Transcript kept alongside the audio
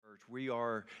We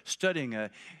are studying a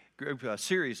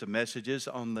series of messages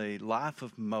on the life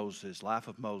of Moses,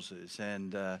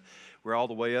 and we're all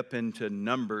the way up into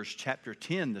Numbers chapter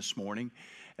 10 this morning,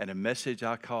 and a message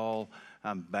I call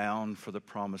I'm Bound for the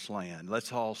Promised Land.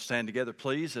 Let's all stand together,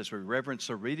 please, as we reverence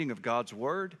the reading of God's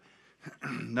Word.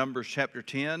 Numbers chapter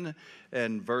 10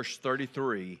 and verse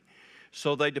 33.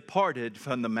 So they departed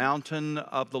from the mountain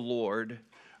of the Lord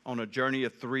on a journey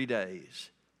of 3 days.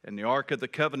 And the ark of the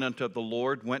covenant of the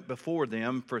Lord went before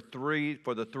them for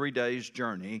the 3 days'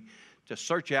 journey to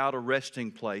search out a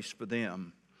resting place for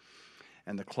them.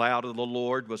 And the cloud of the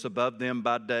Lord was above them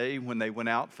by day when they went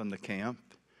out from the camp.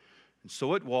 And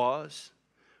so it was,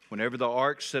 whenever the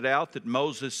ark set out, that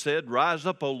Moses said, "Rise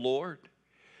up, O Lord,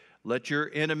 let your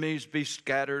enemies be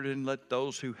scattered, and let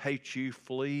those who hate you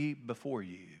flee before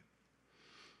you."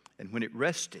 And when it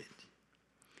rested,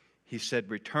 he said,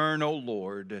 "Return, O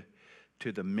Lord,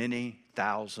 to the many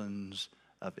thousands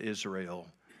of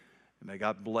Israel." And may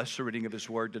God bless the reading of His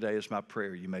Word today is my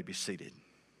prayer. You may be seated.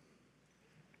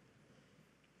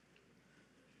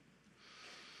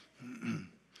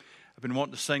 I've been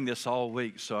wanting to sing this all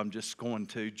week, so I'm just going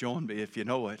to. Join me if you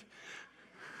know it.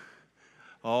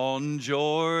 On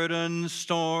Jordan's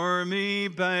stormy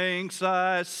banks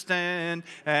I stand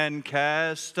and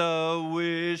cast a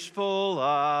wishful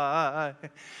eye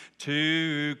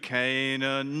to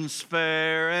Canaan's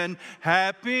fair and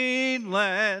happy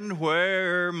land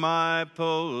where my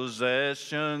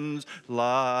possessions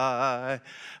lie.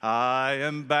 I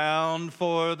am bound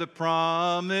for the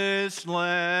promised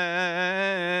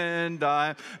land.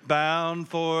 I'm bound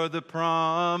for the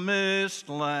promised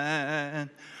land.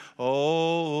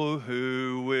 Oh,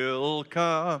 who will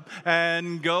come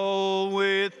and go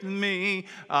with me?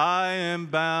 I am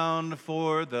bound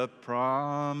for the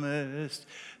promised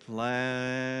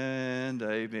land.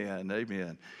 Amen,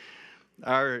 amen.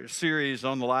 Our series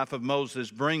on the life of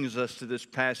Moses brings us to this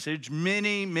passage.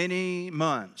 Many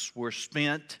months were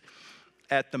spent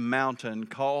at the mountain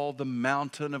called the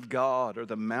mountain of God, or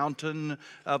the mountain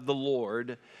of the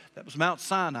Lord. That was Mount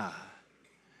Sinai.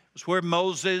 It was where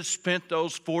Moses spent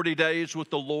those 40 days with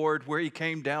the Lord, where he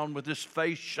came down with his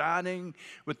face shining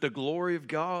with the glory of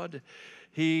God.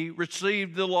 He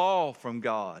received the law from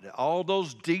God, all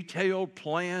those detailed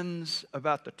plans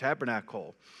about the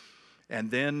tabernacle. And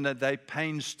then they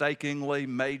painstakingly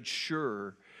made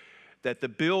sure that the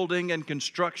building and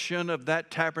construction of that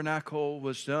tabernacle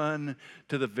was done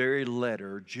to the very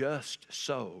letter, just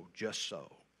so.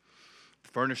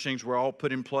 Furnishings were all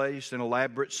put in place. An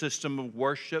elaborate system of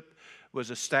worship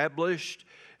was established.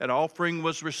 An offering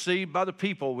was received by the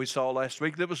people we saw last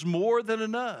week that was more than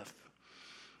enough,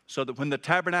 so that when the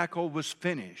tabernacle was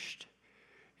finished,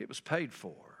 it was paid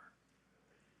for.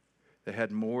 They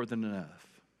had more than enough.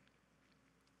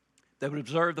 They would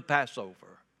observe the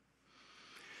Passover.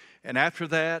 And after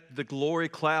that, the glory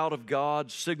cloud of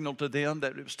God signaled to them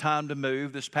that it was time to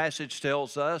move. This passage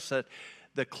tells us that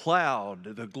the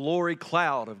glory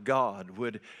cloud of God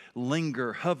would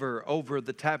hover over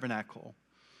the tabernacle.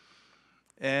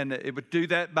 And it would do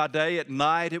that by day. At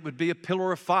night, it would be a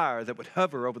pillar of fire that would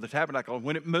hover over the tabernacle. And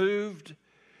when it moved,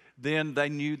 then they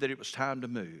knew that it was time to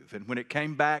move. And when it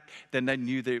came back, then they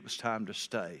knew that it was time to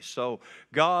stay. So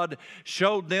God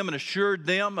showed them and assured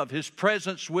them of His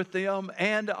presence with them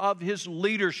and of His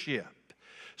leadership,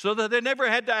 so that they never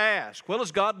had to ask, well,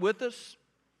 is God with us?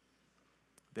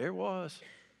 There it was.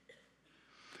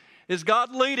 Is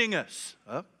God leading us?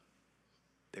 Oh,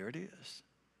 there it is.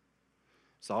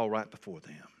 It's all right before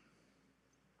them.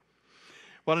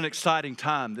 What an exciting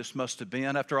time this must have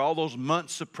been. After all those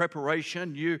months of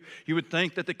preparation, you would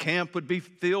think that the camp would be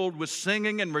filled with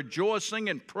singing and rejoicing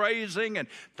and praising and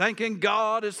thanking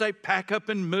God as they pack up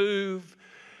and move.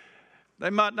 They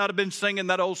might not have been singing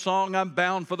that old song, "I'm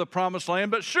bound for the promised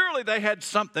land," but surely they had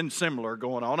something similar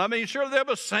going on. I mean, surely they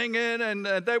were singing, and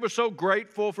they were so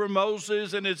grateful for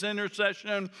Moses and his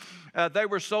intercession. They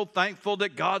were so thankful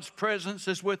that God's presence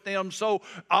is with them so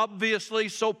obviously,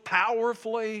 so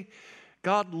powerfully.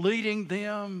 God leading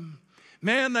them.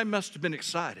 Man, they must have been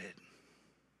excited.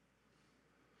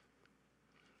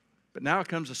 But now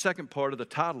comes the second part of the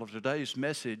title of today's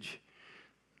message: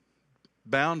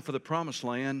 Bound for the Promised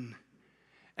Land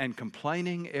and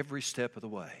Complaining Every Step of the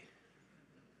Way.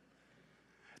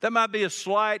 That might be a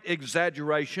slight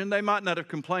exaggeration. They might not have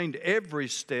complained every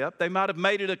step. They might have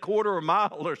made it a quarter of a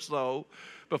mile or so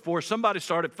before somebody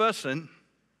started fussing.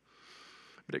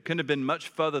 But it couldn't have been much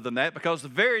further than that, because the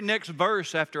very next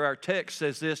verse after our text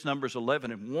says this, Numbers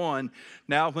 11:1.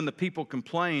 Now when the people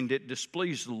complained, it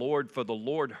displeased the Lord, for the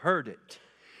Lord heard it.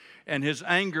 and his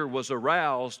anger was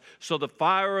aroused. So the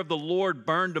fire of the Lord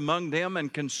burned among them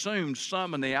and consumed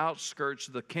some in the outskirts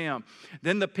of the camp.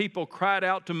 Then the people cried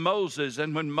out to Moses,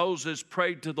 and when Moses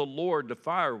prayed to the Lord, the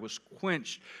fire was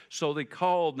quenched. So they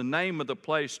called the name of the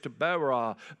place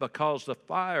Taberah, because the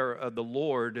fire of the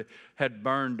Lord had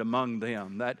burned among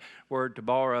them. That word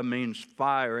Taberah means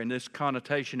fire. In this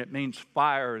connotation, it means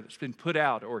fire that's been put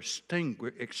out or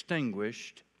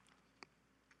extinguished.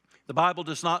 The Bible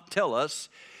does not tell us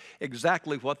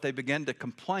exactly what they began to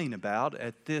complain about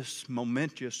at this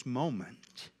momentous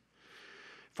moment.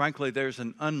 Frankly, there's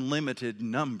an unlimited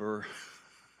number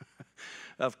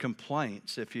of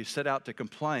complaints. If you set out to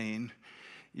complain,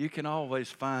 you can always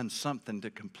find something to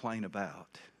complain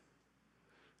about.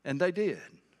 And they did.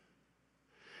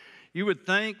 You would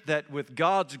think that with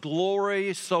God's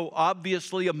glory so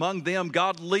obviously among them,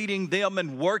 God leading them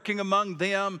and working among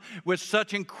them with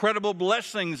such incredible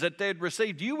blessings that they had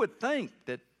received, you would think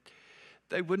that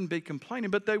they wouldn't be complaining,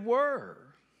 but they were.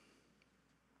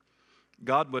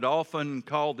 God would often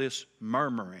call this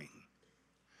murmuring.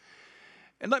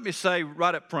 And let me say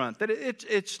right up front that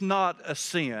it's not a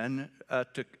sin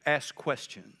to ask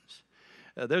questions.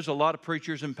 There's a lot of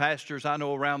preachers and pastors I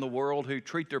know around the world who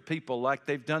treat their people like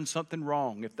they've done something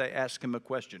wrong if they ask them a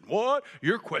question. What?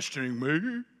 You're questioning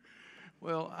me?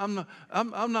 Well, I'm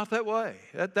not that way.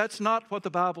 That's not what the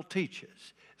Bible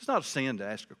teaches. It's not a sin to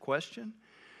ask a question.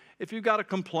 If you've got a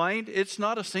complaint, it's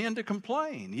not a sin to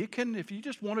complain. You can, if you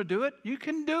just want to do it, you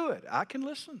can do it. I can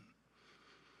listen.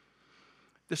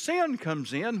 The sin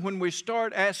comes in when we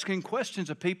start asking questions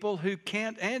of people who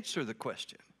can't answer the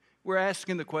question. We're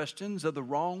asking the questions of the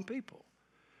wrong people.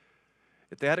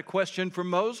 If they had a question for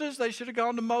Moses, they should have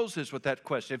gone to Moses with that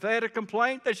question. If they had a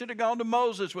complaint, they should have gone to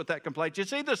Moses with that complaint. You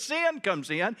see, the sin comes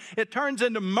in. It turns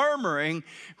into murmuring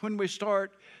when we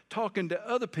start talking to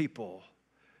other people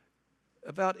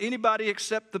about anybody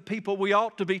except the people we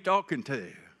ought to be talking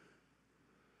to.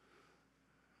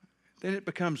 Then it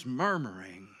becomes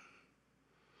murmuring.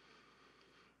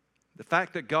 The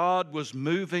fact that God was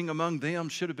moving among them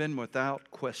should have been without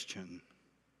question.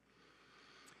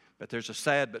 But there's a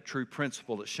sad but true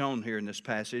principle that's shown here in this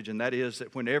passage, and that is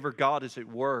that whenever God is at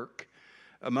work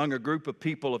among a group of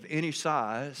people of any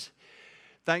size,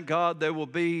 thank God there will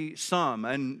be some,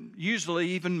 and usually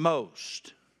even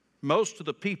most of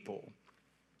the people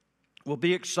will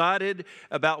be excited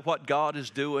about what God is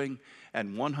doing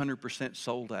and 100%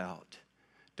 sold out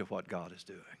to what God is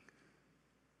doing.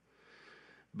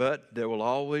 But there will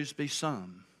always be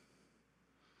some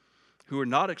who are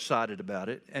not excited about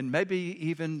it and maybe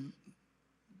even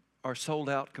are sold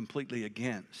out completely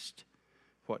against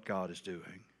what God is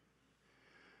doing.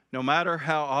 No matter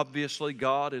how obviously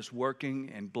God is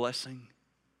working and blessing.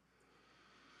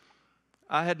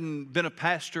 I hadn't been a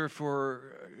pastor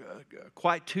for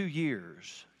quite 2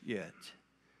 years yet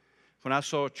when I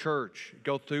saw a church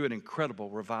go through an incredible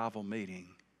revival meeting.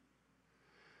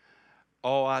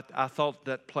 Oh, I thought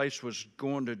that place was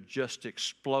going to just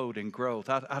explode in growth.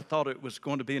 I thought it was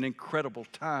going to be an incredible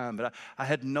time, but I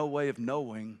had no way of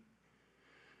knowing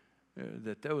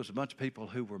that there was a bunch of people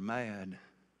who were mad,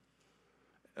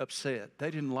 upset. They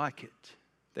didn't like it.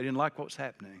 They didn't like what was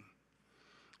happening.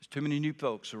 There's too many new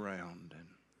folks around. And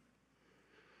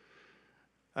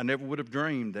I never would have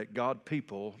dreamed that God's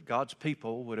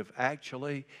people would have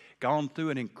actually gone through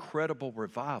an incredible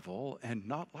revival and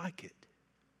not like it.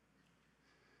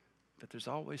 But there's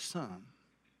always some.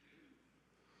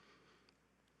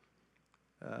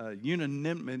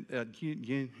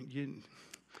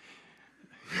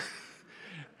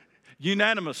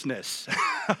 Unanimousness.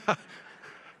 I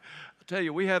tell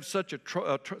you, we have so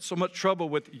much trouble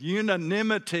with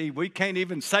unanimity, we can't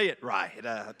even say it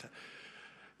right.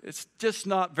 It's just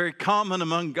not very common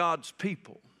among God's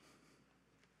people.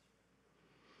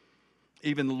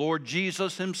 Even the Lord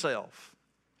Jesus himself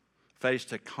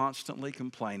faced a constantly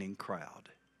complaining crowd.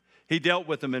 He dealt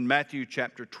with them in Matthew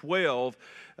chapter 12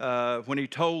 when he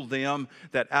told them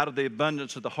that out of the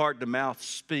abundance of the heart the mouth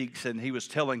speaks, and he was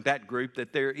telling that group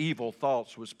that their evil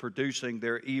thoughts was producing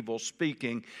their evil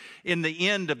speaking. In the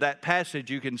end of that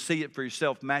passage, you can see it for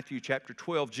yourself, Matthew chapter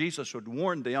 12, Jesus would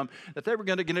warn them that they were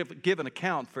going to give an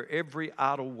account for every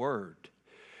idle word.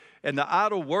 And the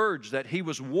idle words that he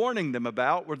was warning them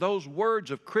about were those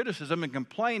words of criticism and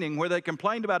complaining, where they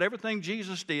complained about everything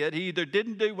Jesus did. He either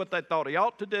didn't do what they thought he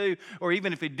ought to do, or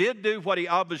even if he did do what he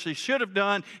obviously should have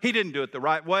done, he didn't do it the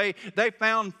right way. They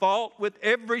found fault with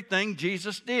everything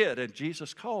Jesus did, and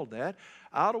Jesus called that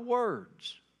idle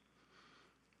words.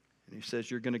 And he says,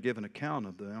 you're going to give an account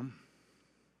of them.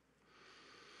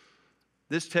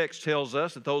 This text tells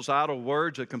us that those idle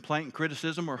words of complaint and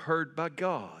criticism are heard by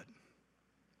God.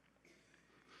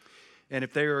 And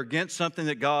if they are against something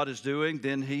that God is doing,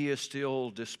 then He is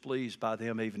still displeased by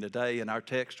them even today. In our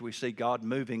text, we see God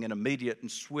moving in immediate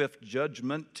and swift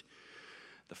judgment.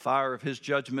 The fire of His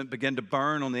judgment began to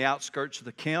burn on the outskirts of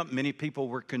the camp. Many people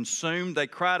were consumed. They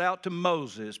cried out to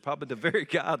Moses, probably the very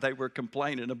guy they were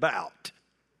complaining about.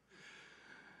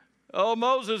 Oh,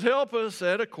 Moses, help us.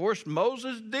 And of course,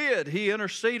 Moses did. He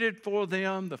interceded for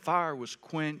them. The fire was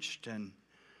quenched, and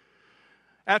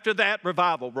after that,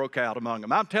 revival broke out among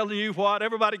them. I'm telling you what,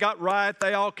 everybody got right.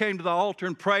 They all came to the altar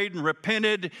and prayed and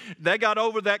repented. They got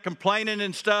over that complaining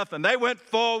and stuff, and they went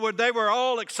forward. They were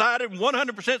all excited,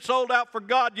 100% sold out for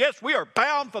God. Yes, we are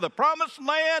bound for the promised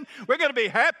land. We're going to be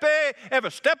happy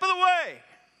every step of the way.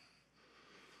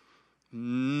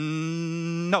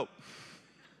 No,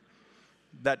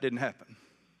 that didn't happen.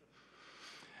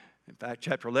 In fact,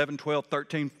 chapter 11, 12,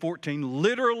 13, 14,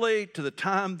 literally to the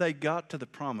time they got to the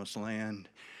promised land,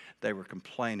 they were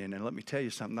complaining. And let me tell you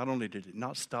something, not only did it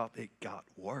not stop, it got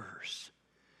worse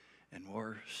and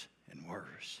worse and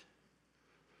worse.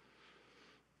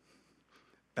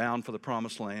 Bound for the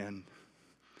promised land,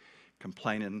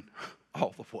 complaining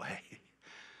all the way.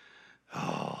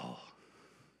 Oh.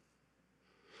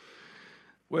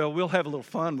 Well, we'll have a little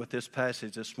fun with this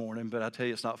passage this morning, but I tell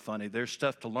you it's not funny. There's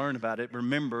stuff to learn about it.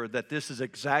 Remember that this is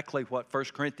exactly what 1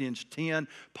 Corinthians 10,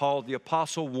 Paul the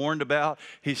apostle warned about.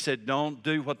 He said, don't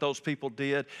do what those people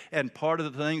did. And part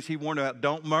of the things he warned about,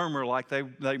 don't murmur like they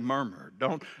murmured.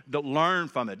 Don't learn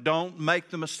from it. Don't make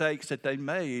the mistakes that they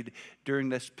made during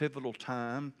this pivotal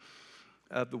time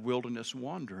of the wilderness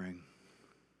wandering.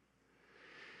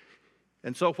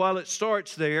 And so while it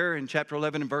starts there in chapter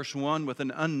 11 and verse 1 with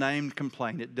an unnamed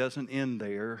complaint, it doesn't end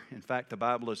there. In fact, the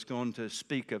Bible is going to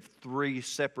speak of 3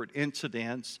 separate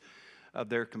incidents of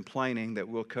their complaining that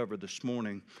we'll cover this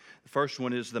morning. The first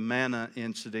one is the manna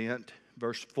incident,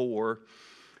 verse 4.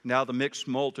 Now the mixed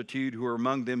multitude who were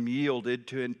among them yielded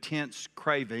to intense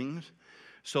cravings.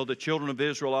 So the children of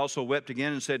Israel also wept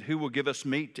again and said, who will give us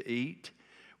meat to eat?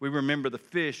 We remember the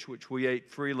fish which we ate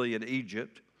freely in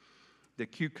Egypt, the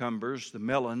cucumbers, the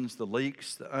melons, the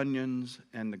leeks, the onions,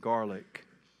 and the garlic.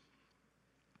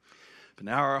 But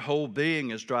now our whole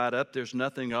being is dried up. There's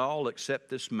nothing at all except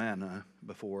this manna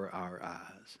before our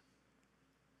eyes.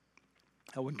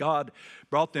 Now, when God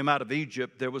brought them out of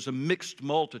Egypt, there was a mixed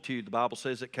multitude, the Bible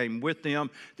says, that came with them.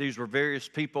 These were various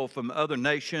people from other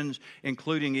nations,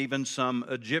 including even some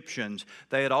Egyptians.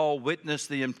 They had all witnessed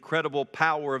the incredible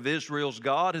power of Israel's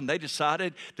God, and they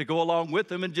decided to go along with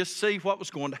them and just see what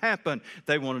was going to happen.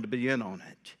 They wanted to be in on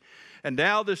it. And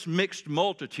now this mixed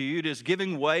multitude is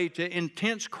giving way to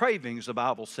intense cravings, the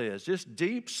Bible says, just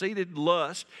deep-seated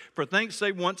lust for things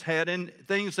they once had in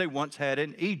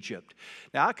Egypt.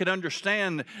 Now, I could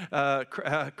understand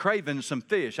craving some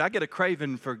fish. I get a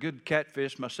craving for good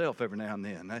catfish myself every now and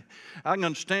then. I can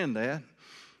understand that.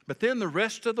 But then the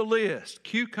rest of the list,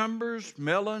 cucumbers,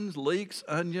 melons, leeks,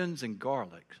 onions, and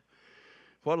garlic.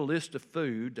 What a list of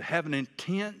food to have an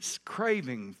intense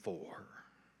craving for.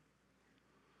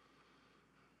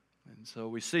 And so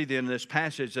we see then in this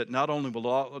passage that not only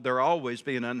will there always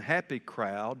be an unhappy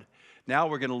crowd, now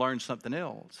we're going to learn something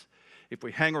else. If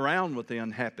we hang around with the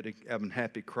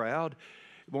unhappy crowd,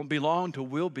 it won't be long till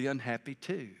we'll be unhappy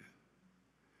too.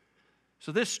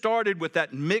 So this started with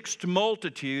that mixed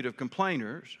multitude of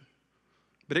complainers,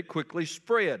 but it quickly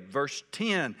spread. Verse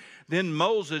 10, then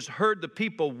Moses heard the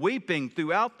people weeping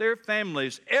throughout their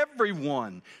families,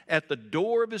 everyone at the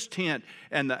door of his tent,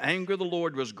 and the anger of the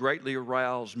Lord was greatly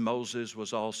aroused. Moses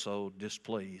was also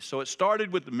displeased. So it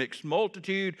started with the mixed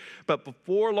multitude, but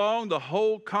before long the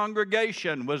whole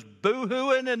congregation was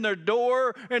boo-hooing in their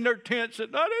door, in their tents, and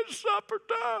it's supper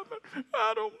time, and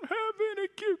I don't have any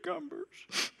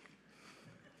cucumbers.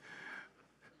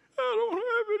 I don't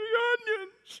have any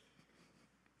onions.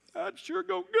 I'd sure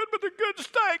go good with a good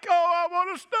steak. Oh, I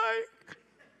want a steak.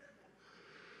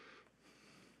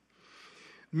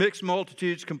 Mixed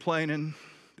multitudes complaining.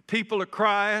 The people are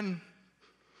crying.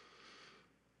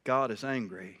 God is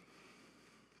angry.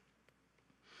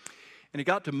 And it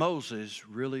got to Moses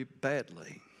really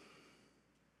badly.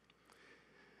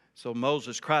 So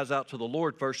Moses cries out to the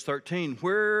Lord, verse 13,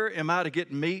 where am I to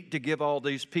get meat to give all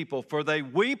these people? For they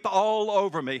weep all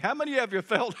over me. How many of you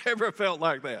ever felt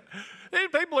like that? These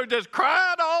people are just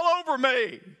crying all over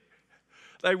me.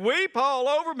 They weep all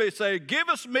over me, say, give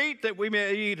us meat that we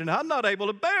may eat. And I'm not able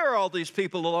to bear all these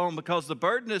people alone because the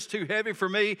burden is too heavy for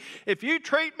me. If you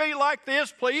treat me like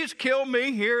this, please kill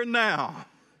me here and now.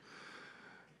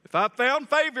 If I found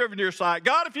favor in your sight,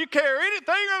 God, if you care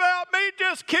anything about me,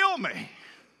 just kill me.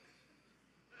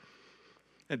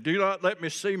 And do not let me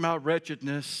see my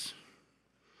wretchedness.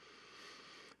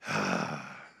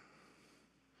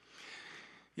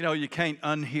 You know, you can't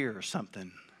unhear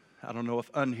something. I don't know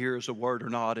if unhear is a word or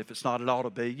not. If it's not, it ought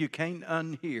to be. You can't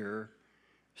unhear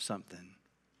something.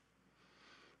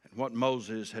 And what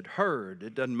Moses had heard,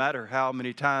 it doesn't matter how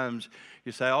many times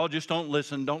you say, oh, just don't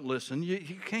listen, don't listen.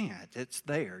 You can't. It's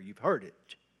there. You've heard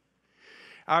it.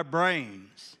 Our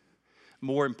brains,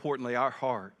 more importantly, our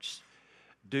hearts,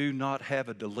 do not have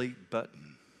a delete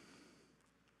button.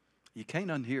 You can't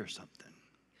unhear something.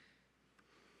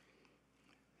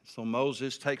 So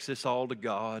Moses takes this all to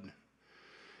God,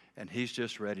 and he's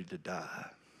just ready to die.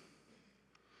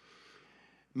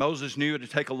 Moses knew it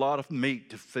would take a lot of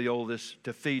meat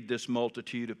to feed this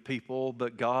multitude of people,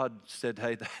 but God said,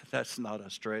 hey, that's not a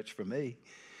stretch for me.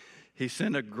 He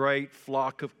sent a great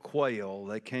flock of quail.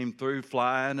 They came through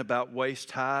flying about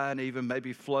waist high and even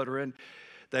maybe fluttering.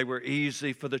 They were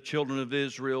easy for the children of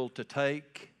Israel to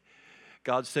take.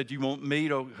 God said, you want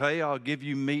meat? Okay, I'll give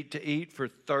you meat to eat for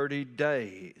 30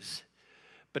 days.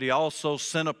 But he also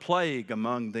sent a plague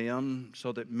among them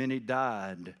so that many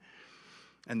died.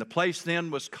 And the place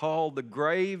then was called the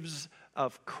graves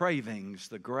of cravings,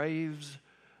 the graves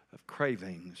of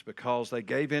cravings, because they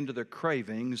gave in to their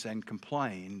cravings and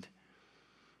complained.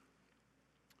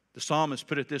 The psalmist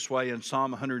put it this way in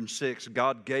Psalm 106,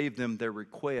 God gave them their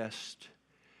request,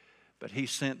 but he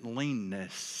sent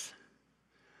leanness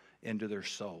into their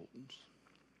souls.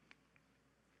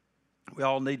 We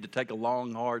all need to take a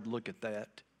long, hard look at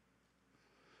that.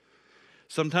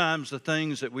 Sometimes the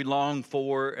things that we long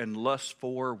for and lust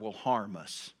for will harm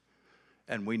us,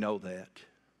 and we know that.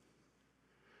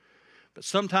 But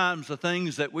sometimes the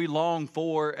things that we long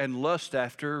for and lust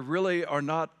after really are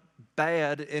not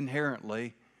bad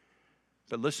inherently.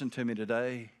 But listen to me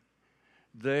today,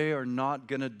 they are not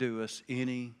going to do us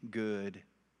any good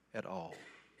at all.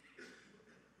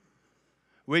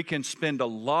 We can spend a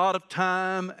lot of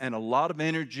time and a lot of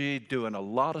energy doing a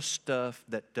lot of stuff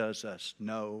that does us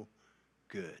no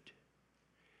good.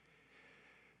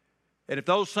 And if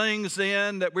those things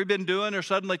then that we've been doing are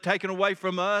suddenly taken away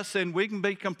from us, and we can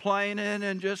be complaining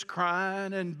and just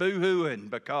crying and boo-hooing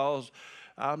because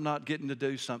I'm not getting to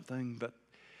do something, but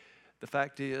the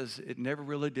fact is, it never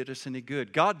really did us any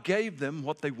good. God gave them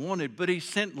what they wanted, but he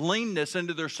sent leanness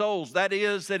into their souls. That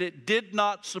is, that it did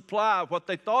not supply what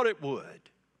they thought it would.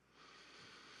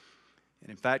 And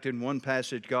in fact, in one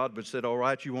passage, God would said, all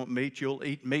right, you want meat, you'll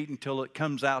eat meat until it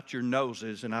comes out your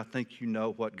noses. And I think you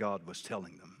know what God was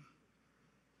telling them.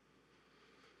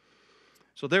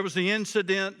 So there was the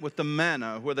incident with the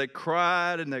manna where they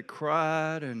cried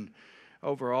and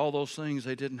over all those things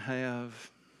they didn't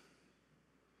have.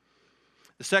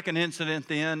 The second incident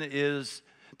then is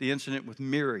the incident with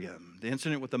Miriam. The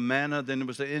incident with the manna, then there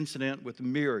was the incident with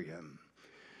Miriam.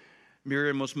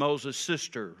 Miriam was Moses'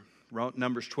 sister.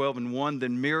 Numbers 12:1.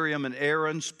 Then Miriam and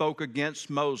Aaron spoke against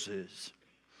Moses.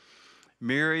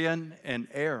 Miriam and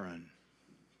Aaron.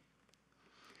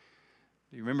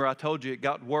 Do you remember I told you it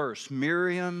got worse?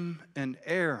 Miriam and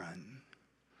Aaron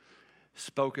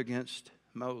spoke against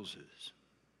Moses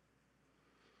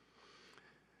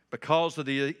because of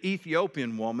the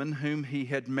Ethiopian woman whom he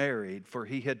had married, for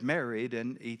he had married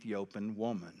an Ethiopian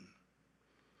woman.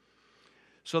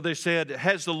 So they said,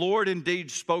 has the Lord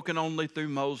indeed spoken only through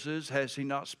Moses? Has he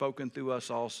not spoken through us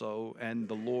also? And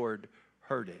the Lord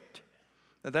heard it.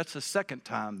 Now that's the second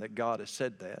time that God has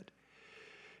said that.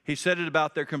 He said it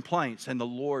about their complaints, and the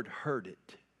Lord heard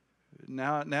it.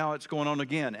 Now it's going on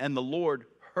again, and the Lord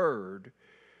heard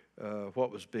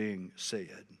what was being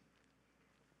said.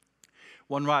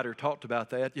 One writer talked about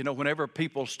that. You know, whenever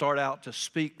people start out to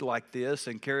speak like this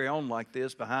and carry on like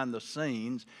this behind the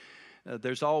scenes,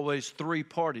 there's always three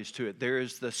parties to it. There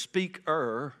is the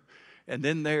speaker, and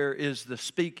then there is the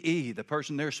speakee, the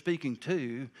person they're speaking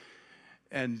to,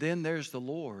 and then there's the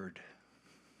Lord,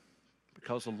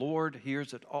 because the Lord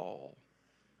hears it all.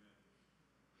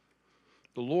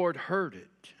 The Lord heard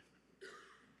it.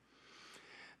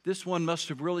 This one must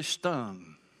have really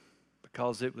stung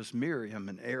because it was Miriam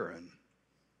and Aaron.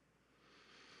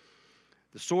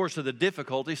 The source of the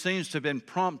difficulty seems to have been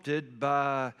prompted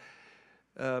by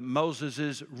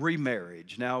Moses'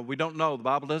 remarriage. Now, we don't know. The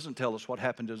Bible doesn't tell us what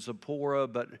happened to Zipporah,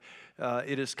 but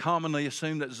it is commonly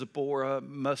assumed that Zipporah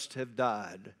must have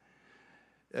died.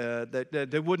 That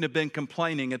they wouldn't have been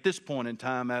complaining at this point in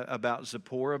time about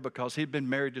Zipporah because he'd been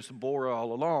married to Zipporah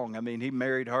all along. I mean, he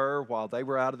married her while they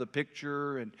were out of the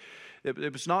picture, and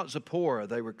it was not Zipporah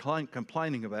they were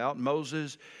complaining about.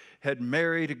 Moses had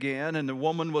married again, and the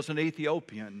woman was an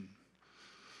Ethiopian.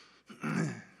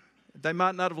 They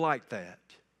might not have liked that.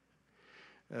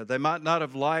 They might not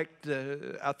have liked,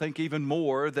 I think even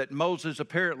more, that Moses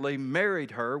apparently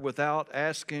married her without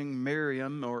asking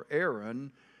Miriam or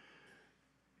Aaron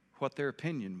what their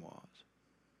opinion was.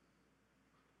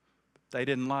 They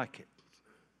didn't like it.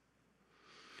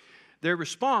 Their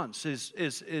response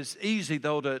is easy,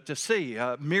 though, to see.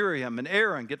 Miriam and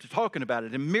Aaron get to talking about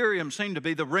it. And Miriam seemed to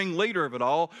be the ringleader of it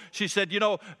all. She said,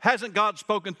 hasn't God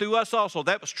spoken through us also?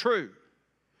 That was true.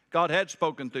 God had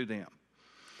spoken through them.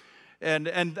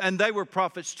 And they were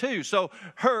prophets too. So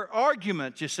her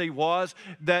argument, you see, was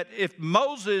that if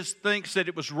Moses thinks that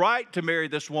it was right to marry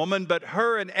this woman, but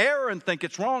her and Aaron think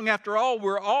it's wrong, after all,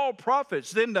 we're all prophets,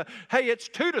 then it's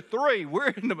 2-3, we're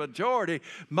in the majority.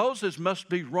 Moses must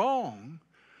be wrong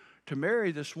to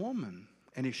marry this woman.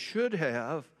 And he should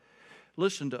have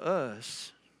listened to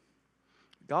us.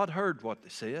 God heard what they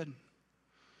said.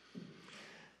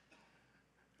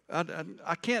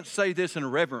 I can't say this in a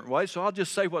reverent way, so I'll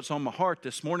just say what's on my heart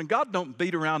this morning. God don't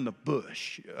beat around the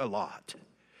bush a lot.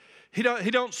 He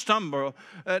don't stumble.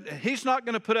 He's not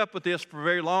going to put up with this for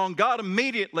very long. God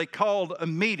immediately called a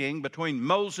meeting between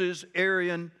Moses,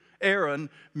 Aaron,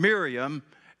 Miriam,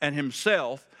 and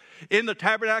himself in the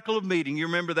tabernacle of meeting. You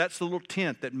remember that's the little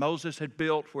tent that Moses had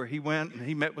built where he went and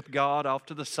he met with God off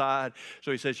to the side.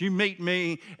 So he says, you meet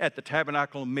me at the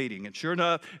tabernacle of meeting. And sure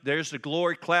enough, there's the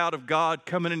glory cloud of God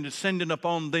coming and descending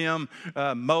upon them,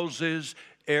 Moses,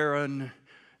 Aaron,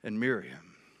 and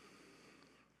Miriam.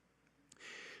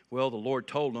 Well, the Lord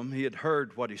told them, he had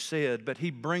heard what he said, but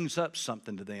he brings up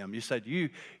something to them. You said, you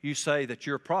say that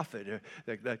you're a prophet.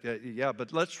 Yeah,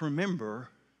 but let's remember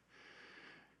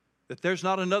that there's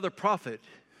not another prophet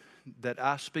that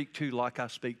I speak to like I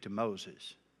speak to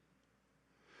Moses.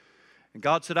 And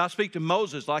God said, I speak to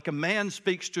Moses like a man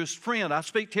speaks to his friend. I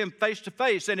speak to him face to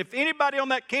face. And if anybody on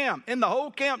that camp, in the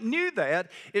whole camp, knew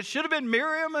that, it should have been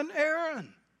Miriam and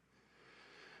Aaron.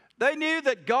 They knew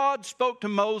that God spoke to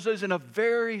Moses in a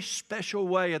very special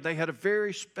way, and they had a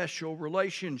very special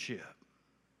relationship.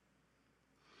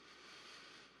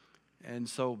 And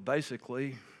so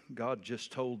basically, God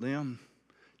just told them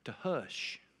to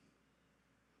hush.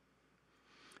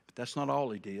 But that's not all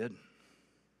he did.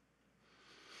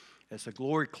 As the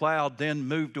glory cloud then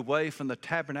moved away from the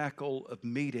tabernacle of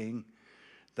meeting,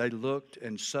 they looked,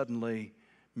 and suddenly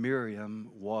Miriam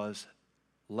was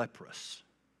leprous,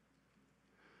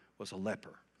 was a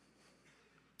leper.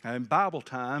 Now in Bible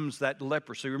times, that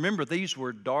leprosy, remember these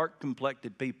were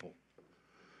dark-complected people.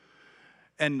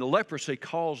 And the leprosy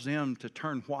caused them to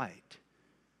turn white.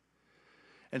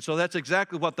 And so that's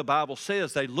exactly what the Bible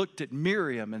says. They looked at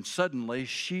Miriam, and suddenly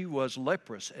she was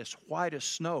leprous, as white as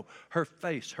snow. Her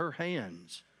face, her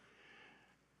hands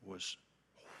was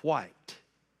white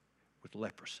with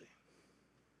leprosy.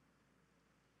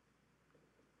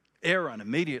 Aaron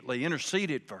immediately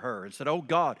interceded for her and said, oh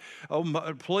God,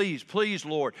 please,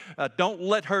 Lord, don't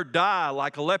let her die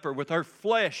like a leper with her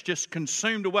flesh just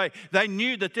consumed away. They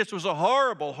knew that this was a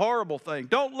horrible, horrible thing.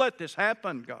 Don't let this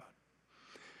happen, God.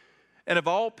 And of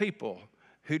all people,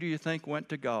 who do you think went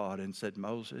to God and said,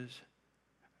 Moses?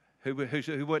 Who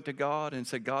went to God and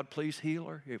said, God, please heal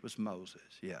her? It was Moses.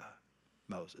 Yeah,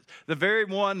 Moses. The very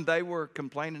one they were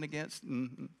complaining against.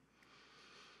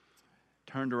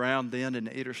 Turned around then and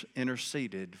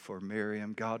interceded for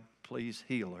Miriam. God, please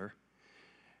heal her.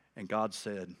 And God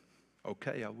said,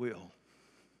 okay, I will.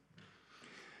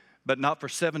 But not for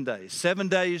 7 days. 7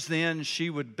 days then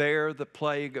she would bear the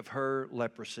plague of her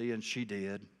leprosy, and she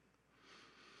did.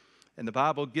 And the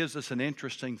Bible gives us an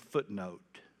interesting footnote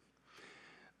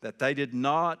that they did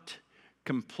not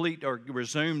complete or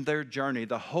resume their journey.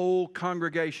 The whole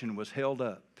congregation was held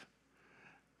up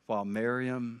while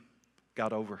Miriam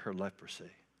got over her leprosy.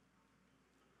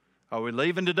 Are we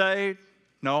leaving today?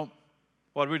 No.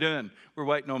 What are we doing? We're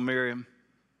waiting on Miriam.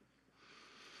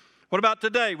 What about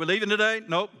today? We're leaving today?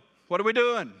 Nope. What are we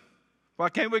doing? Why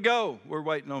can't we go? We're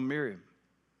waiting on Miriam.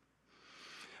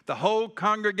 The whole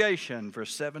congregation for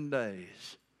 7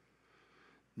 days.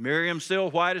 Miriam still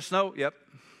white as snow? Yep.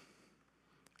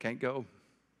 Can't go.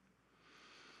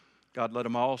 God let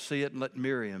them all see it and let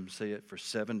Miriam see it for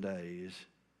 7 days.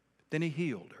 Then he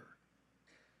healed her.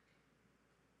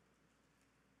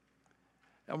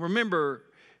 Now remember,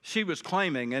 she was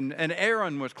claiming, and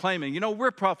Aaron was claiming,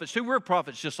 we're prophets too. We're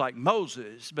prophets just like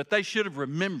Moses. But they should have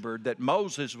remembered that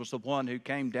Moses was the one who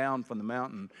came down from the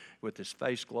mountain with his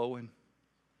face glowing.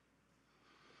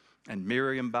 And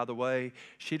Miriam, by the way,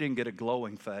 she didn't get a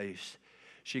glowing face.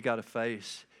 She got a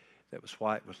face that was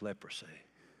white with leprosy.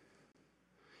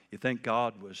 You think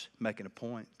God was making a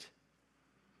point?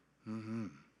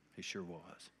 He sure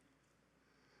was.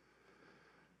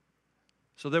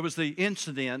 So there was the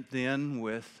incident then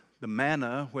with the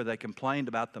manna, where they complained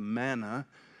about the manna.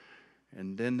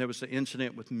 And then there was the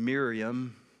incident with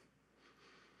Miriam.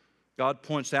 God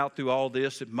points out through all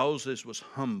this that Moses was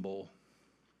humble.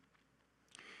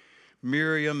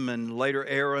 Miriam and later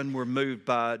Aaron were moved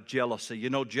by jealousy. You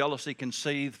know, jealousy can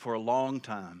seethe for a long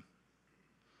time,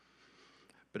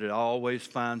 but it always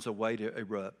finds a way to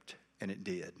erupt, and it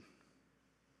did.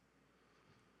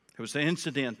 There was the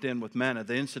incident then with Manna,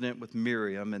 the incident with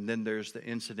Miriam, and then there's the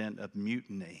incident of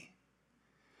mutiny.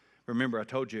 Remember, I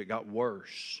told you it got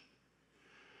worse.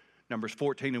 Numbers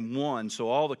 14:1, so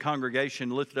all the congregation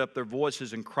lifted up their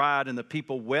voices and cried, and the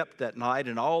people wept that night,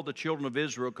 and all the children of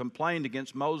Israel complained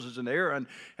against Moses and Aaron,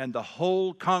 and the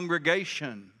whole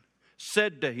congregation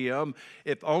said to him,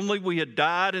 if only we had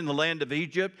died in the land of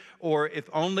Egypt, or if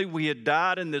only we had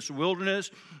died in this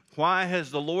wilderness. Why has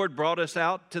the Lord brought us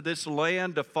out to this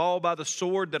land to fall by the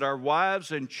sword, that our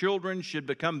wives and children should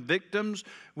become victims?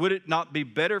 Would it not be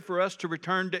better for us to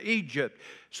return to Egypt?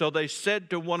 So they said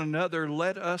to one another,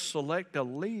 let us select a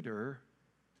leader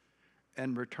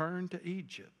and return to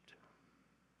Egypt.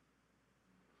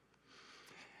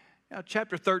 Now,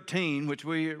 chapter 13, which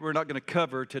we're not going to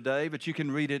cover today, but you can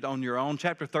read it on your own.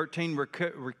 Chapter 13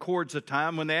 records a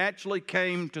time when they actually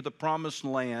came to the promised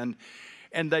land,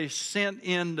 and they sent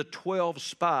in the 12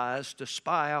 spies to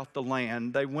spy out the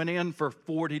land. They went in for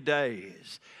 40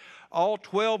 days. All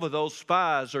 12 of those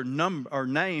spies are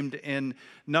named in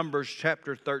Numbers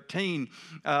chapter 13.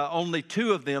 Only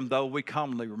 2 of them, though, we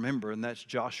commonly remember, and that's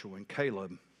Joshua and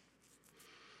Caleb.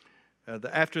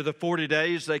 After the 40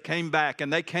 days, they came back,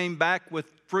 and they came back with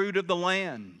fruit of the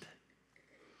land.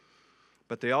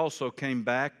 But they also came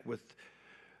back with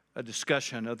a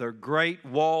discussion of their great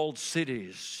walled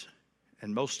cities,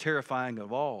 and most terrifying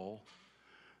of all,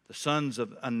 the sons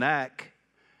of Anak,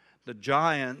 the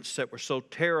giants that were so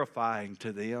terrifying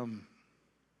to them.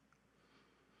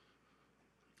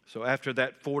 So after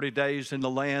that 40 days in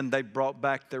the land, they brought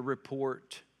back their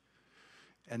report.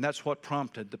 And that's what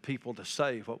prompted the people to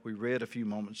say what we read a few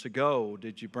moments ago.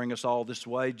 Did you bring us all this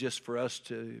way just for us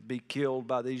to be killed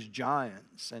by these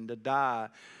giants and to die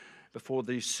before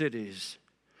these cities?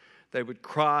 They would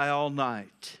cry all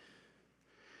night.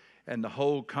 And the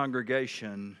whole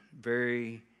congregation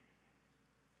very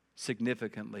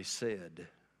significantly said,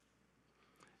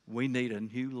 we need a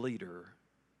new leader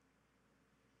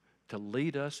to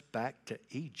lead us back to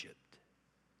Egypt.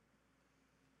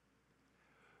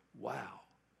 Wow.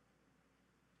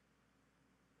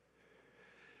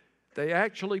 They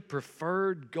actually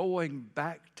preferred going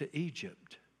back to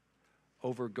Egypt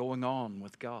over going on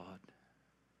with God.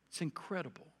 It's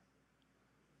incredible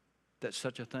that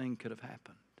such a thing could have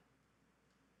happened.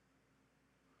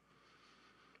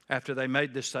 After they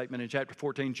made this statement in chapter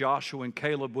 14, Joshua and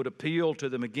Caleb would appeal to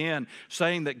them again,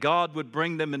 saying that God would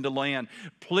bring them into land,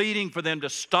 pleading for them to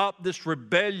stop this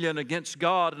rebellion against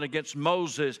God and against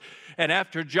Moses. And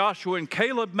after Joshua and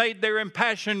Caleb made their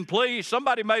impassioned plea,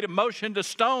 somebody made a motion to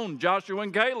stone Joshua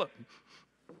and Caleb.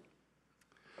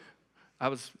 I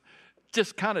was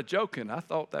just kind of joking. I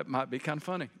thought that might be kind of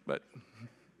funny, but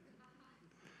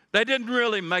they didn't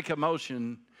really make a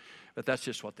motion, but that's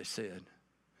just what they said.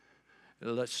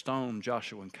 Let's stone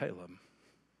Joshua and Caleb.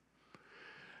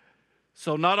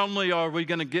 So not only are we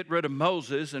going to get rid of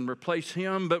Moses and replace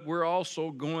him, but we're also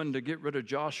going to get rid of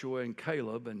Joshua and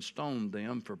Caleb and stone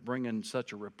them for bringing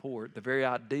such a report. The very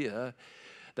idea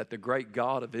that the great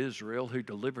God of Israel, who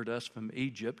delivered us from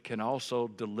Egypt, can also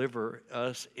deliver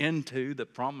us into the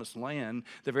promised land.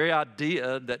 The very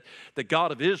idea that the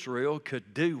God of Israel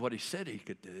could do what he said he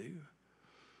could do.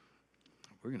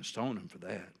 We're going to stone him for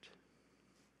that.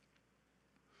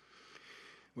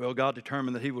 Well, God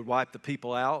determined that he would wipe the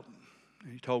people out.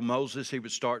 He told Moses he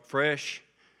would start fresh.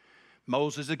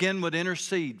 Moses again would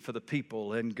intercede for the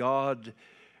people, and God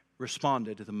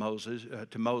responded to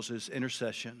Moses'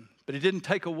 intercession. But he didn't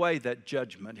take away that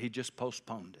judgment. He just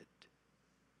postponed it.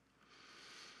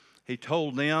 He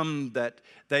told them that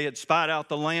they had spied out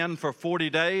the land for 40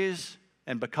 days,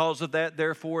 and because of that,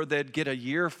 therefore, they'd get a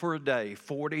year for a day,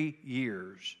 40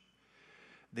 years.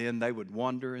 Then they would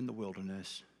wander in the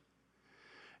wilderness.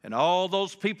 And all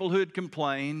those people who had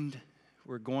complained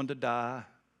were going to die.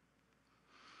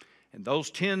 And those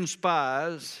 10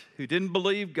 spies who didn't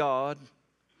believe God,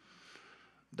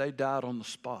 they died on the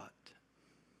spot.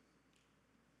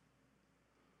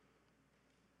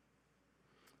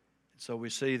 And so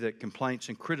we see that complaints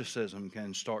and criticism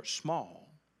can start small.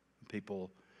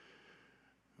 People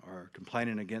are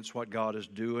complaining against what God is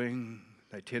doing.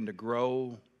 They tend to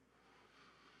grow.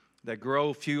 They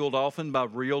grow fueled often by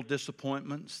real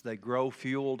disappointments. They grow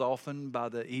fueled often by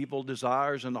the evil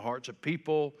desires in the hearts of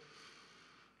people.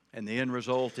 And the end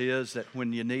result is that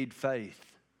when you need faith,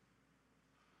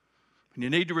 when you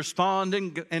need to respond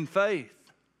in faith,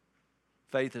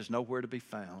 faith is nowhere to be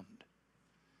found,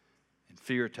 and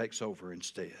fear takes over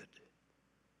instead.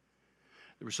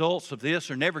 The results of this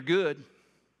are never good,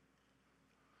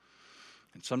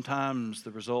 and sometimes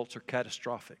the results are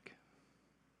catastrophic.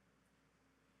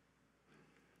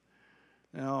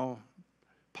 Now,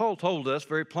 Paul told us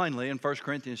very plainly in 1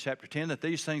 Corinthians chapter 10 that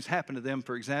these things happened to them,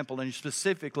 for example, and he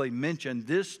specifically mentioned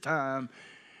this time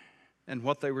and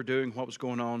what they were doing, what was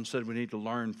going on, said we need to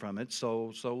learn from it.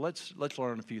 So let's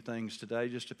learn a few things today,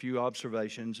 just a few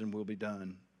observations, and we'll be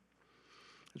done.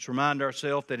 Let's remind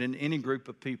ourselves that in any group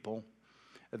of people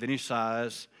of any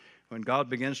size, when God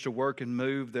begins to work and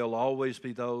move, there'll always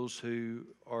be those who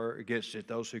are against it,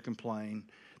 those who complain.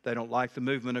 They don't like the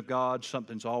movement of God.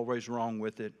 Something's always wrong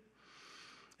with it.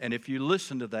 And if you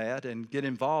listen to that and get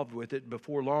involved with it,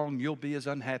 before long, you'll be as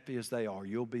unhappy as they are.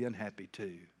 You'll be unhappy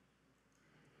too.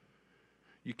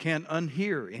 You can't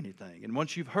unhear anything. And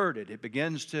once you've heard it, it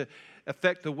begins to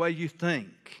affect the way you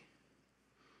think.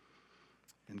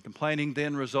 And complaining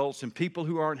then results in people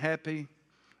who aren't happy,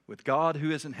 with God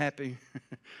who isn't happy,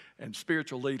 and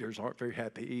spiritual leaders aren't very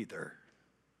happy either.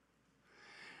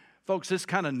 Folks, this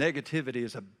kind of negativity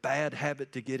is a bad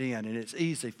habit to get in, and it's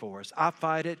easy for us. I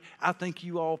fight it. I think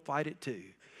you all fight it too.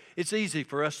 It's easy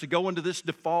for us to go into this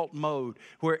default mode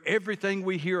where everything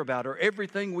we hear about or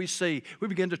everything we see, we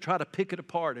begin to try to pick it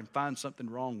apart and find something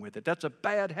wrong with it. That's a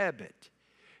bad habit.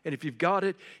 And if you've got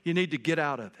it, you need to get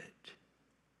out of it.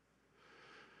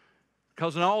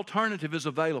 Because an alternative is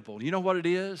available. You know what it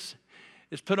is?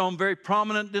 It's put on very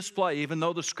prominent display, even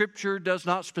though the Scripture does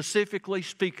not specifically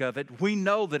speak of it. We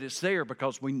know that it's there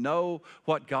because we know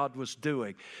what God was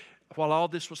doing. While all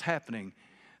this was happening,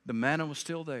 the manna was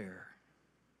still there.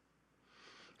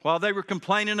 While they were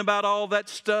complaining about all that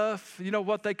stuff, you know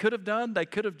what they could have done? They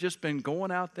could have just been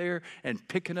going out there and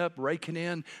picking up, raking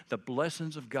in the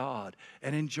blessings of God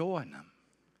and enjoying them.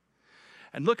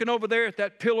 And looking over there at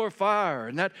that pillar of fire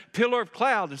and that pillar of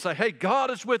cloud and say, hey,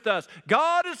 God is with us.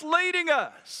 God is leading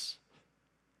us.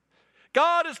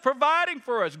 God is providing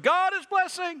for us. God is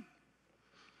blessing.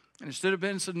 And instead of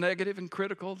being so negative and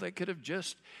critical, they could have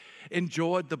just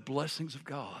enjoyed the blessings of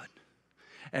God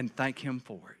and thank Him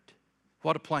for it.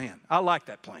 What a plan. I like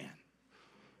that plan.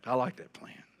 I like that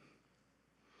plan.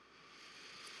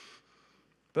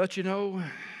 But you know,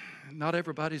 not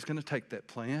everybody's going to take that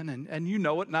plan, and you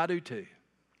know it, and I do too.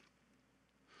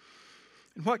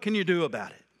 And what can you do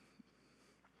about it?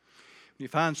 When you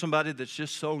find somebody that's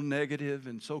just so negative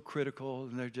and so critical,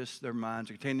 and their minds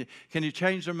are, can you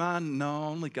change their mind? No,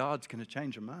 only God's going to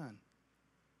change their mind.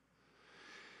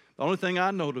 The only thing I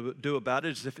know to do about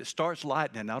it is if it starts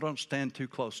lightning, I don't stand too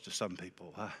close to some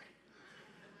people.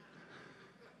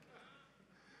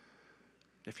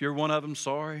 If you're one of them,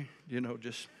 sorry,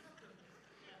 just...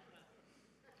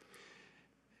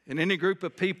 In any group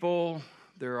of people,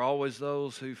 there are always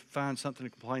those who find something to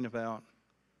complain about.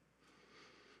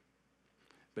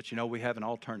 But we have an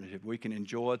alternative. We can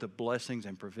enjoy the blessings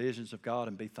and provisions of God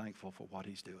and be thankful for what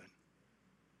He's doing.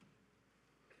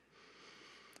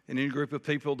 In any group of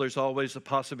people, there's always the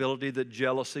possibility that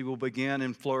jealousy will begin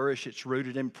and flourish. It's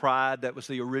rooted in pride. That was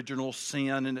the original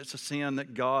sin, and it's a sin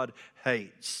that God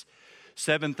hates.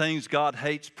 7 things God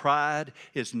hates. Pride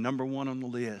is number 1 on the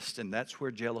list, and that's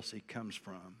where jealousy comes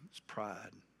from. It's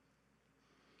pride.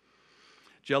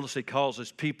 Jealousy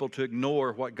causes people to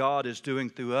ignore what God is doing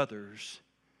through others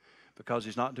because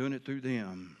He's not doing it through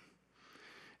them.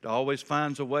 It always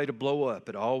finds a way to blow up.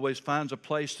 It always finds a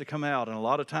place to come out, and a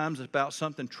lot of times it's about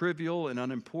something trivial and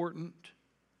unimportant.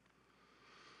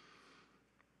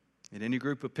 In any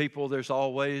group of people, there's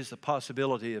always a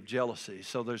possibility of jealousy.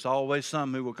 So there's always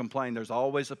some who will complain. There's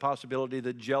always a possibility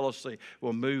that jealousy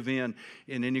will move in.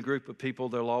 In any group of people,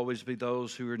 there'll always be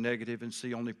those who are negative and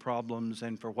see only problems.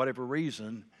 And for whatever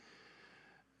reason,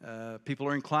 people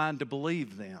are inclined to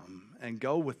believe them and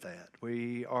go with that.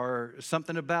 We are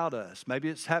something about us. Maybe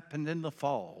it's happened in the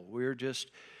fall. We're just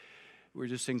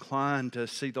inclined to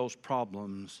see those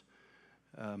problems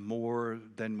more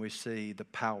than we see the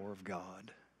power of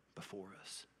God before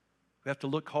us. We have to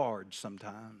look hard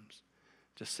sometimes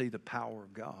to see the power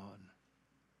of God.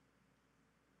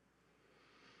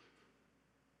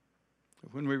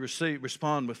 When we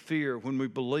respond with fear, when we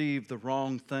believe the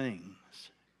wrong things.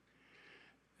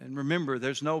 And remember,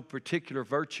 there's no particular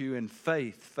virtue in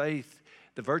faith.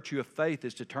 The virtue of faith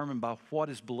is determined by what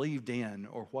is believed in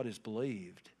or what is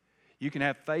believed. You can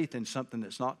have faith in something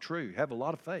that's not true. Have a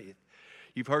lot of faith.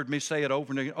 You've heard me say it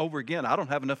over and over again. I don't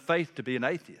have enough faith to be an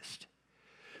atheist.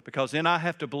 Because then I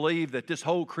have to believe that this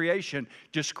whole creation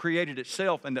just created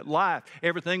itself and that life,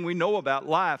 everything we know about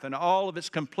life and all of its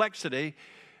complexity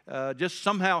just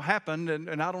somehow happened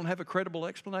and I don't have a credible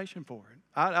explanation for it.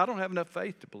 I don't have enough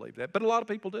faith to believe that, but a lot of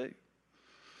people do.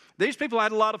 These people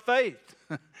had a lot of faith.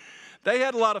 They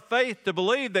had a lot of faith to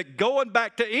believe that going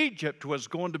back to Egypt was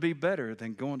going to be better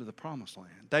than going to the Promised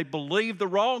Land. They believed the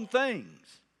wrong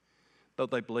things, though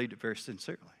they believed it very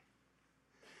sincerely.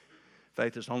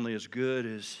 Faith is only as good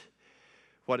as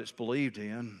what it's believed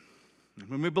in. And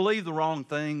when we believe the wrong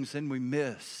things, then we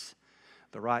miss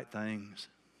the right things.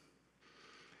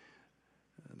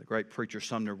 The great preacher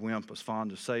Sumner Wimp was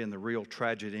fond of saying the real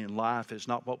tragedy in life is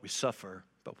not what we suffer,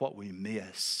 but what we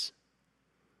miss.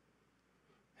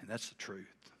 And that's the truth.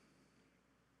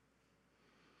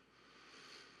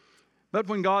 But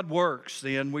when God works,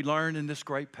 then we learn in this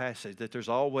great passage that there's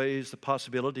always the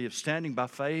possibility of standing by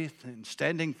faith and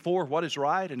standing for what is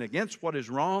right and against what is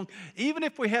wrong, even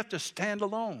if we have to stand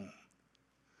alone,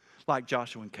 like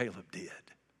Joshua and Caleb did.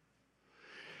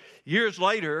 Years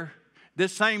later,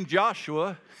 this same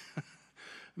Joshua,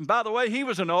 by the way, he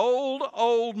was an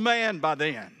old man by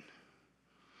then.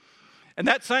 And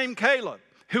that same Caleb,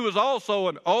 who was also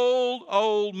an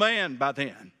old man by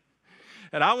then.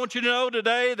 And I want you to know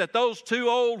today that those two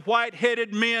old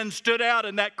white-headed men stood out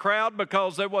in that crowd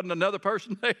because there wasn't another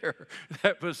person there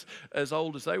that was as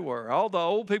old as they were. All the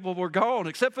old people were gone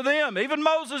except for them. Even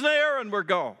Moses and Aaron were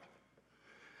gone.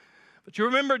 But you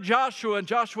remember Joshua in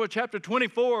Joshua chapter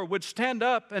 24 would stand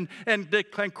up and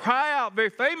cry out very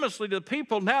famously to the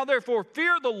people, "Now therefore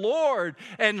fear the Lord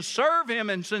and serve him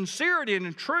in sincerity and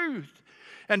in truth.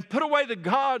 And put away the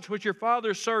gods which your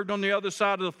fathers served on the other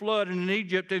side of the flood and in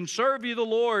Egypt, and serve you the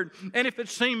Lord. And if it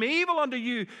seem evil unto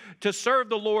you to serve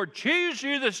the Lord, choose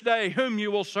you this day whom you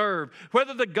will serve,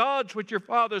 whether the gods which your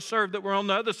fathers served that were on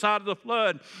the other side of the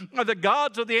flood, or the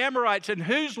gods of the Amorites in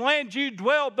whose land you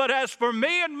dwell. But as for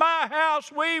me and my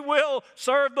house, we will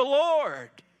serve the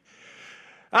Lord."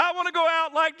 I want to go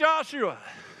out like Joshua.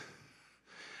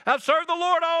 I've served the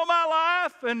Lord all my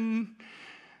life, and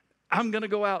I'm going to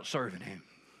go out serving him.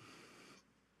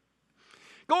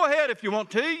 Go ahead if you want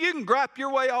to. You can gripe your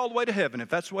way all the way to heaven if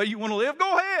that's the way you want to live.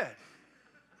 Go ahead.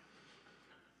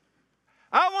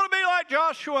 I want to be like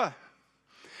Joshua.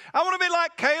 I want to be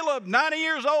like Caleb, 90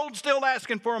 years old, still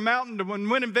asking for a mountain to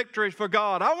winning victories for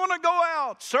God. I want to go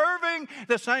out serving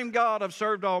the same God I've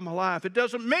served all my life. It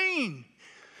doesn't mean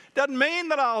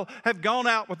that I'll have gone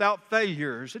out without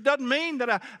failures. It doesn't mean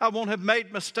that I won't have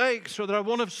made mistakes or that I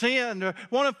won't have sinned or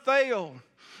won't have failed.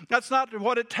 That's not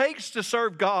what it takes to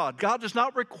serve God. God does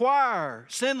not require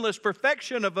sinless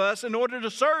perfection of us in order to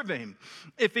serve him.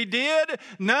 If he did,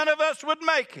 none of us would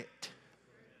make it.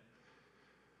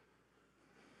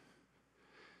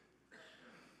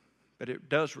 But it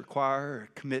does require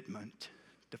a commitment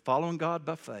to following God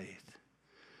by faith,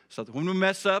 so that when we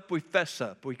mess up, we fess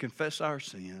up. We confess our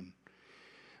sin.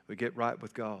 We get right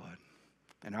with God.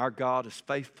 And our God is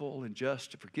faithful and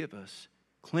just to forgive us,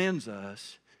 cleanse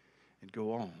us, and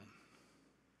go on.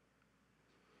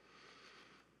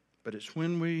 But it's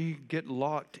when we get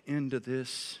locked into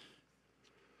this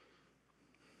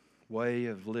way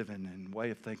of living and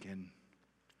way of thinking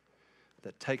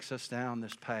that takes us down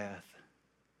this path.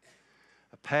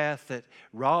 A path that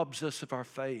robs us of our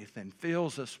faith and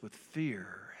fills us with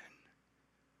fear.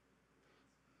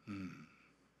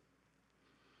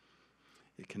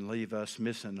 It can leave us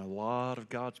missing a lot of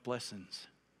God's blessings.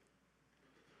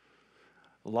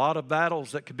 A lot of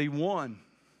battles that could be won.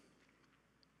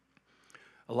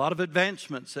 A lot of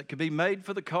advancements that could be made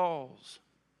for the cause.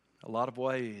 A lot of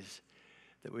ways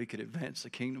that we could advance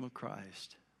the kingdom of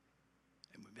Christ.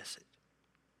 And we miss it.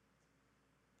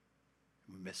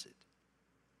 We miss it.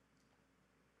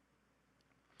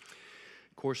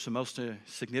 Of course, the most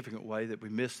significant way that we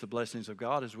miss the blessings of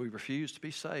God is we refuse to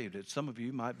be saved. And some of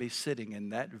you might be sitting in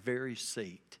that very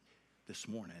seat this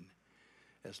morning,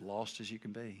 as lost as you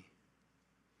can be.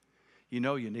 You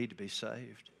know you need to be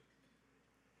saved.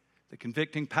 The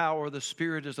convicting power of the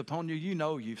Spirit is upon you. You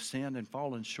know you've sinned and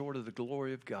fallen short of the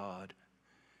glory of God.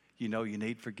 You know you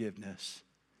need forgiveness.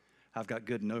 I've got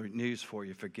good news for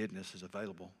you. Forgiveness is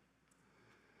available.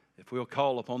 If we'll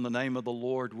call upon the name of the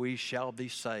Lord, we shall be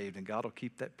saved. And God will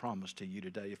keep that promise to you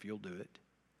today if you'll do it.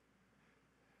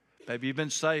 Maybe you've been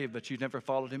saved, but you've never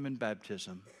followed him in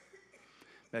baptism.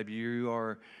 Maybe you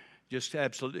are just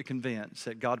absolutely convinced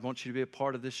that God wants you to be a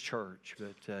part of this church,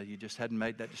 but you just hadn't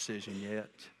made that decision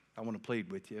yet. I want to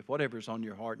plead with you. If whatever's on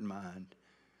your heart and mind,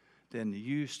 then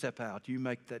you step out. You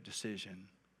make that decision.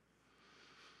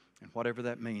 And whatever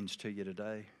that means to you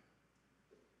today.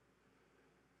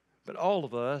 But all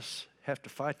of us have to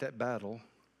fight that battle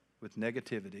with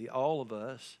negativity. All of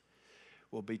us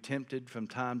will be tempted from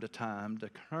time to time to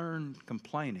turn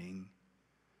complaining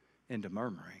into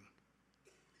murmuring,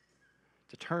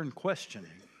 to turn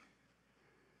questioning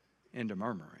into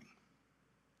murmuring.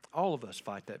 All of us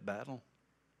fight that battle.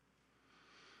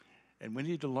 And we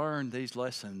need to learn these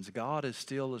lessons. God is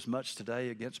still as much today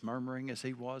against murmuring as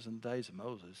he was in the days of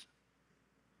Moses.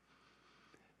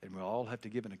 And we'll all have to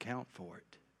give an account for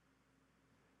it.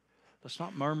 Let's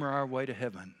not murmur our way to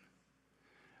heaven.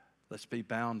 Let's be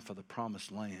bound for the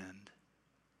promised land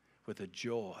with a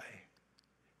joy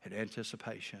and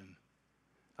anticipation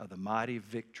of the mighty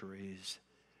victories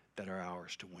that are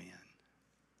ours to win.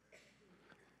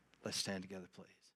 Let's stand together, please.